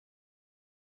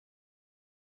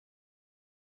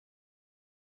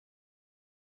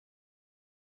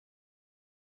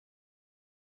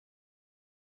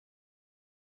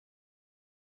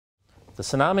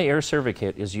The Tsunami Air Survey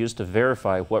Kit is used to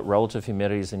verify what relative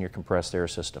humidity is in your compressed air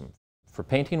system. For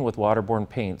painting with waterborne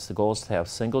paints, the goal is to have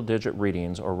single-digit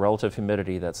readings or relative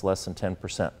humidity that's less than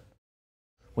 10%.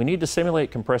 We need to simulate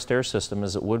compressed air system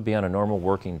as it would be on a normal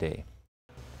working day.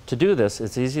 To do this,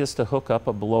 it's easiest to hook up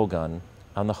a blowgun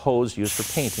on the hose used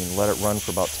for painting and let it run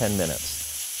for about 10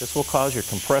 minutes. This will cause your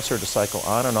compressor to cycle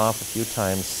on and off a few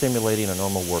times, simulating a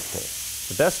normal workday.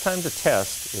 The best time to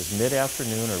test is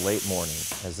mid-afternoon or late morning,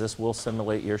 as this will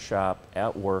simulate your shop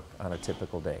at work on a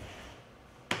typical day.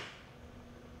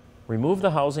 Remove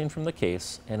the housing from the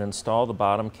case and install the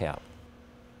bottom cap.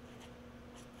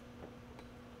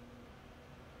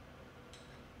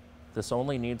 This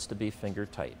only needs to be finger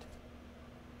tight.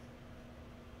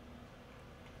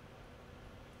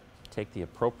 Take the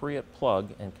appropriate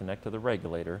plug and connect to the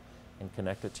regulator and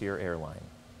connect it to your air line.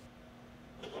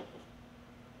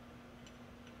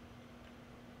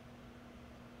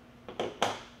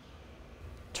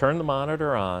 Turn the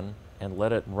monitor on and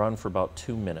let it run for about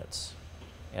 2 minutes.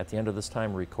 At the end of this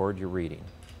time, record your reading.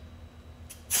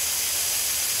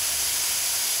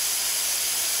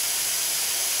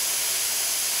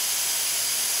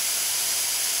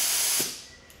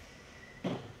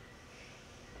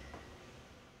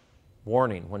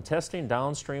 Warning: when testing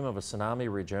downstream of a Tsunami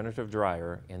regenerative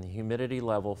dryer and the humidity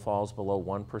level falls below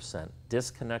 1%,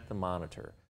 disconnect the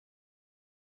monitor.